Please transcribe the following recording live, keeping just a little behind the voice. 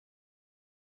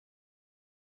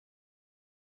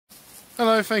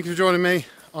Hello, thank you for joining me.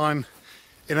 I'm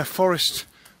in a forest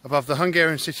above the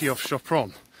Hungarian city of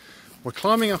Sopron. We're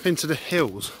climbing up into the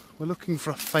hills. We're looking for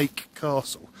a fake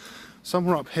castle.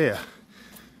 Somewhere up here,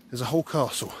 there's a whole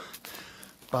castle,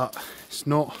 but it's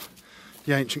not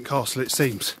the ancient castle it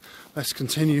seems. Let's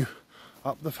continue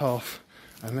up the path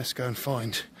and let's go and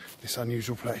find this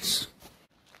unusual place.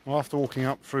 Well, after walking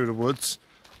up through the woods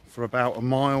for about a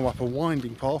mile up a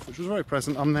winding path, which was very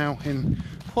pleasant, I'm now in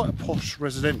quite a posh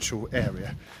residential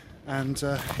area, and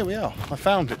here we are. I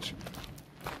found it.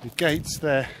 The gates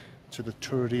there to the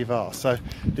Taródi. So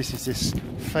this is this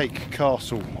fake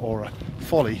castle, or a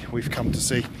folly, we've come to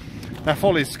see. Now,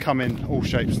 follies come in all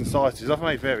shapes and sizes. I've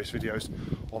made various videos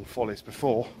on follies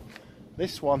before.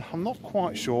 This one, I'm not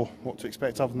quite sure what to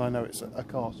expect, other than I know it's a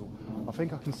castle. I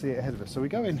think I can see it ahead of us. So we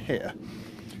go in here,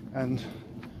 and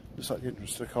looks like the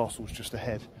entrance to the castle is just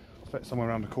ahead. I expect somewhere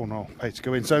around the corner I'll pay to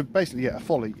go in. So basically, yeah, a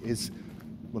folly is,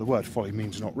 well, the word folly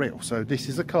means not real. So this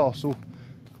is a castle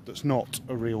that's not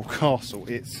a real castle.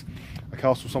 It's a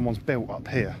castle someone's built up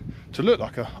here to look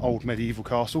like an old medieval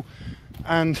castle.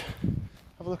 And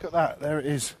have a look at that. There it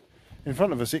is in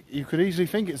front of us. You could easily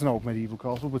think it's an old medieval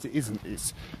castle, but it isn't.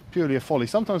 It's purely a folly.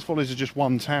 Sometimes follies are just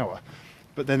one tower,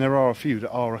 but then there are a few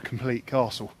that are a complete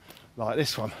castle, like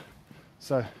this one.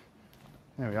 So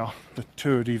there we are. The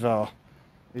Taródi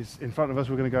is in front of us.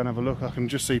 We're going to go and have a look. I can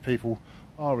just see people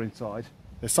are inside.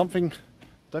 There's something, I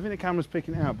don't think the camera's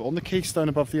picking it out, but on the keystone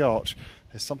above the arch,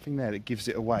 there's something there that gives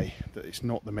it away, that it's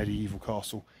not the medieval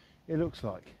castle it looks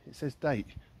like. It says date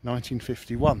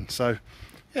 1951. So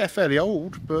yeah, fairly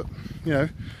old, but you know,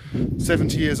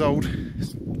 70 years old,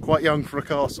 it's quite young for a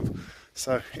castle.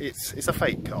 So it's a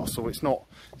fake castle. It's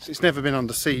never been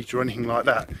under siege or anything like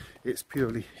that. It's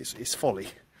purely, it's folly,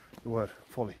 the word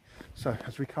folly. So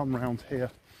as we come round here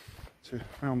to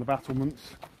round the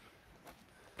battlements,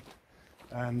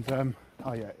 and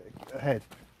oh yeah, ahead,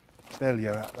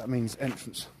 Belio, that means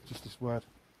entrance, just this word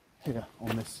here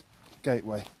on this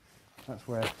gateway. That's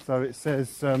where, so it says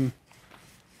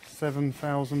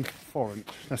 7,000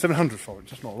 forints, no, 700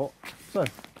 forints, that's not a lot. So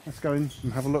let's go in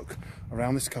and have a look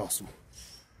around this castle.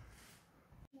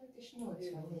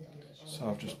 So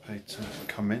I've just paid to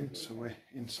come in, so we're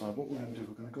inside. What we're going to do,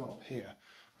 we're going to go up here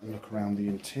and look around the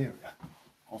interior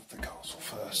of the castle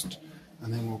first,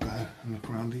 and then we'll go and look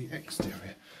around the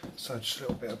exterior. So just a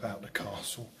little bit about the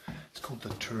castle. It's called the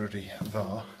Taródi.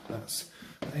 That's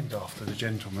named after the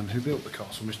gentleman who built the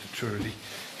castle, Mr. Taródi.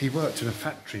 He worked in a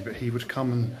factory, but he would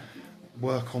come and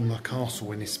work on the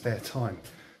castle in his spare time.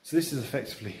 So this is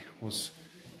effectively was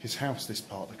his house, this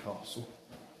part of the castle.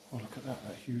 Oh, look at that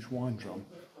huge wine drum.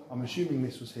 I'm assuming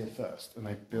this was here first and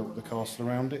they built the castle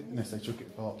around it, unless they took it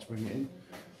apart to bring it in.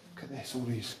 Look at this, all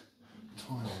these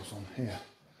tiles on here.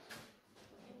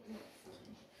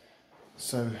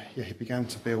 So yeah, he began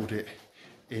to build it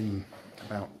in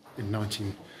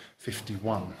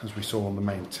 1951, as we saw on the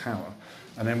main tower.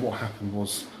 And then what happened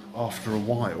was, after a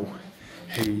while,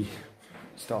 he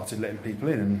started letting people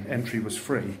in, and entry was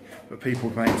free, but people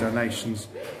would make donations,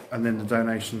 and then the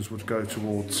donations would go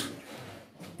towards,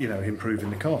 you know, improving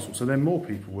the castle. So then more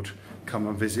people would come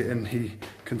and visit, and he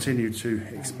continued to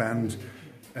expand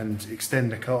and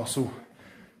extend the castle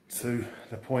to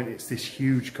the point it's this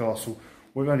huge castle.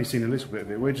 We've only seen a little bit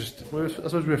of it. I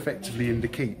suppose we're effectively in the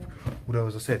keep, although,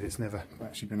 as I said, it's never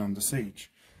actually been under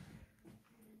siege.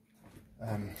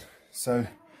 So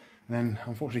then,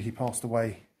 unfortunately, he passed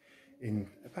away in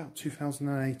about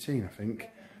 2018, I think,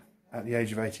 at the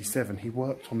age of 87. He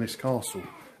worked on this castle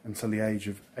until the age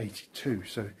of 82,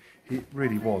 so it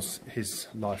really was his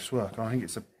life's work. I think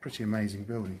it's a pretty amazing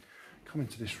building. Come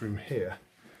into this room here,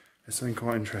 there's something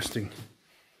quite interesting.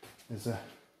 There's a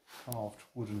carved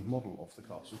wooden model of the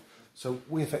castle. So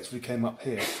we effectively came up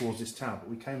here towards this tower, but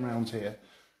we came round here,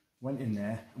 went in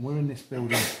there, and we're in this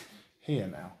building here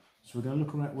now. So we're going to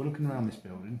look around, we're looking around this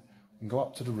building and go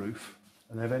up to the roof,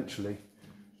 and then eventually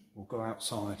we'll go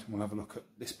outside and we'll have a look at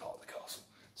this part of the castle.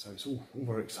 So it's all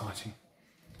very exciting.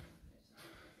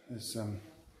 There's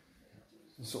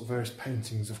sort of various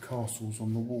paintings of castles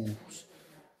on the walls.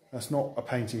 That's not a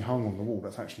painting hung on the wall,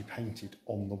 that's actually painted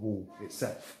on the wall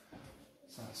itself.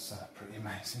 So that's pretty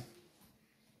amazing.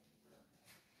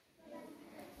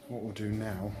 What we'll do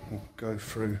now, we'll go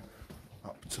through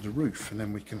up to the roof, and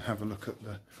then we can have a look at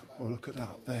look at that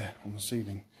up there on the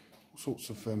ceiling. All sorts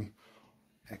of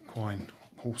equine,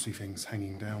 horsey things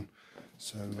hanging down.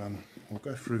 So we'll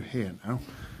go through here now,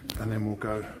 and then we'll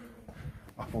go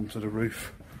up onto the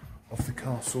roof of the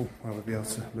castle where we'll be able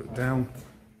to look down.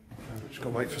 Just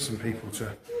got to wait for some people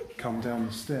to come down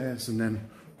the stairs, and then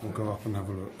we'll go up and have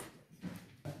a look.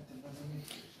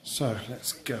 So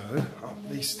let's go up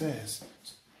these stairs.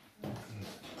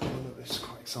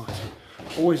 exciting.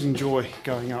 Always enjoy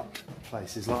going up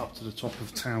places, like up to the top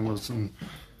of towers and,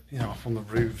 you know, up on the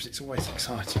roofs. It's always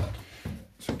exciting.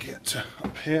 So we get to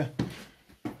up here.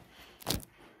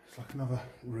 It's like another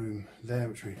room there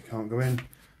which we can't go in.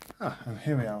 And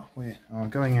here we are. We are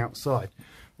going outside.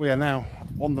 We are now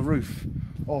on the roof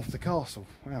of the castle.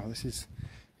 Wow, this is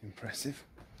impressive.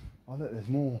 Oh look, there's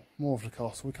more of the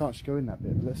castle. We can't actually go in that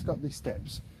bit, but let's go up these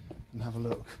steps and have a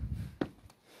look.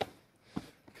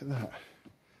 Look at that.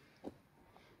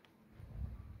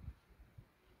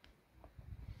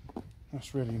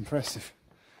 That's really impressive.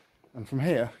 And from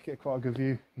here, get quite a good view.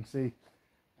 You can see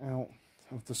out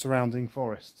of the surrounding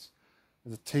forests.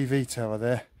 There's a TV tower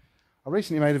there. I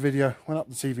recently made a video, went up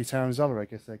the TV tower in Zala, I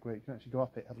guess they're great. You can actually go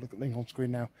up it, have a look at the link on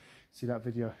screen now, see that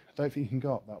video. I don't think you can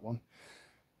go up that one,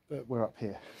 but we're up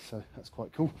here, so that's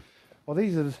quite cool. Well,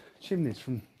 these are the chimneys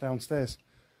from downstairs.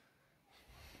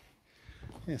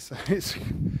 Yeah, so it's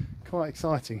quite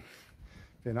exciting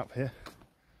being up here.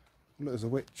 Look, there's a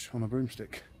witch on a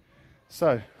broomstick.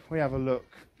 So, we have a look.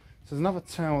 So there's another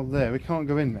tower there, we can't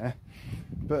go in there,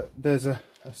 but there's a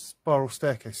spiral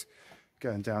staircase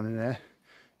going down in there.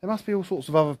 There must be all sorts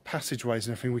of other passageways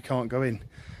and everything we can't go in.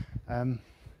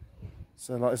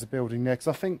 So like there's a building there, because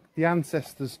I think the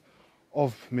ancestors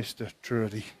of Mr.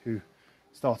 Taródi, who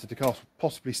started the castle,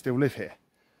 possibly still live here.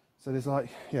 So there's like,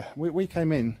 yeah, we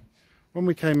came in, when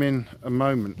we came in a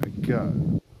moment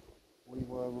ago, we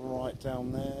were right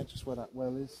down there, just where that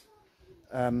well is.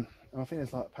 And I think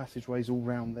there's like passageways all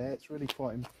round there. It's really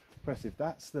quite impressive.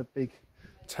 That's the big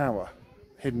tower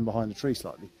hidden behind the tree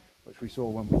slightly, which we saw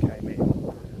when we came in.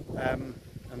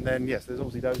 And then yes, there's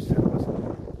obviously those towers.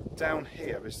 Down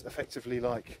here is effectively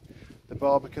like the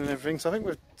Barbican and everything. So I think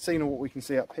we've seen all what we can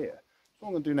see up here. So what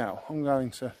I'm going to do now, I'm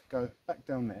going to go back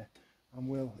down there and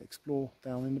we'll explore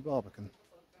down in the Barbican.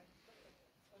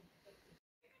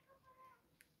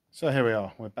 So here we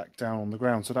are, we're back down on the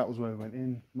ground. So that was where we went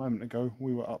in a moment ago.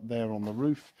 We were up there on the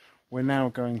roof. We're now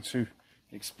going to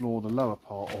explore the lower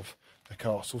part of the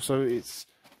castle. So it's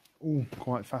all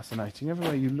quite fascinating.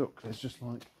 Everywhere you look, there's just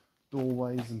like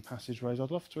doorways and passageways. I'd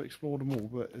love to explore them all,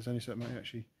 but there's only so much you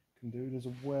actually can do. There's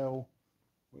a well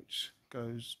which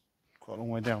goes quite a long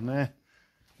way down there.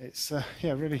 It's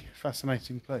yeah, really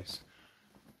fascinating place.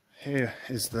 Here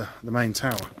is the main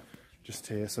tower, just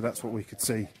here. So that's what we could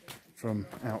see from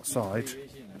outside.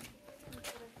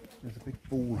 There's a big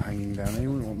ball hanging down here.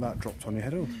 You wouldn't want that dropped on your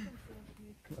head. Oh,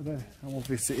 look at there, how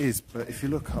obvious it is. But if you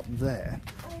look up there,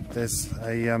 there's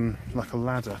a like a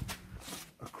ladder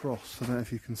across. I don't know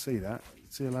if you can see that. You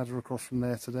can see a ladder across from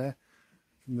there to there,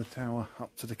 from the tower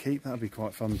up to the keep. That'd be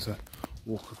quite fun to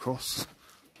walk across.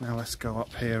 Now let's go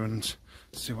up here and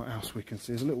see what else we can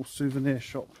see. There's a little souvenir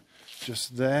shop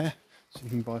just there, so you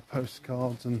can buy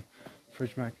postcards and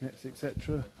fridge magnets,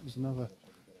 etc. There's another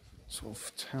sort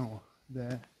of tower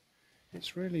there.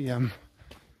 It's really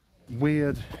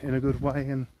weird in a good way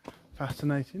and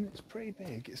fascinating. It's pretty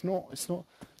big. It's not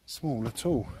small at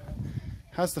all.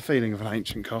 It has the feeling of an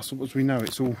ancient castle, but as we know,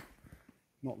 it's all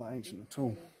not that ancient at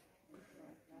all.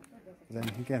 But then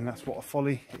again, that's what a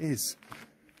folly is.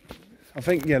 I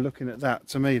think, yeah, looking at that,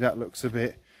 to me that looks a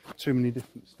bit too many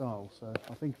different styles. So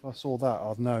I think if I saw that,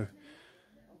 I'd know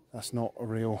that's not a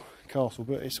real castle.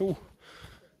 But it's all,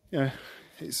 you know,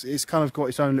 it's kind of got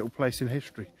its own little place in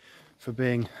history for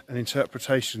being an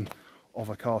interpretation of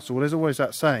a castle. Well, there's always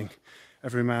that saying,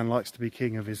 every man likes to be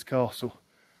king of his castle.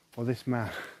 Well, this man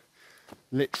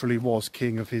literally was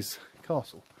king of his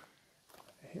castle.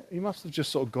 He must have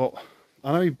just sort of got,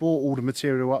 I know he bought all the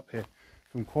material up here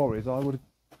from quarries.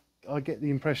 I get the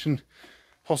impression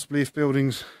possibly if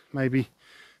buildings maybe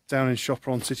down in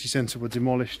Sopron city centre were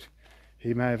demolished,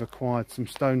 he may have acquired some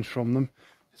stones from them.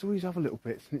 There's all these other little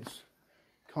bits and it's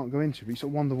can't go into, but you sort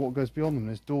of wonder what goes beyond them.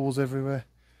 There's doors everywhere.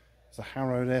 There's a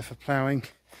harrow there for ploughing.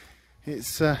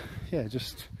 It's yeah,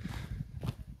 just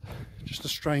a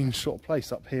strange sort of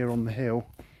place up here on the hill,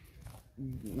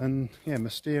 and yeah,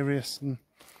 mysterious, and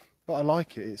but I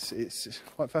like it. It's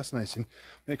quite fascinating.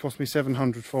 It cost me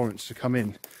 700 forints to come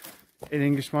in. In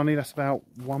English money, that's about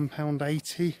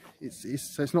 £1.80.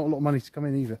 So it's not a lot of money to come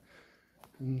in either.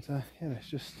 And yeah, there's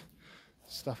just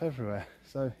stuff everywhere.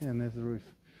 So yeah, and there's the roof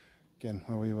again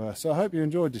where we were. So I hope you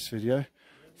enjoyed this video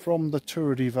from the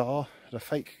Taródi Vár, the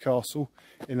fake castle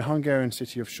in the Hungarian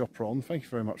city of Sopron. Thank you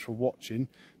very much for watching.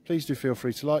 Please do feel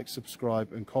free to like,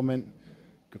 subscribe and comment.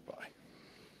 Goodbye.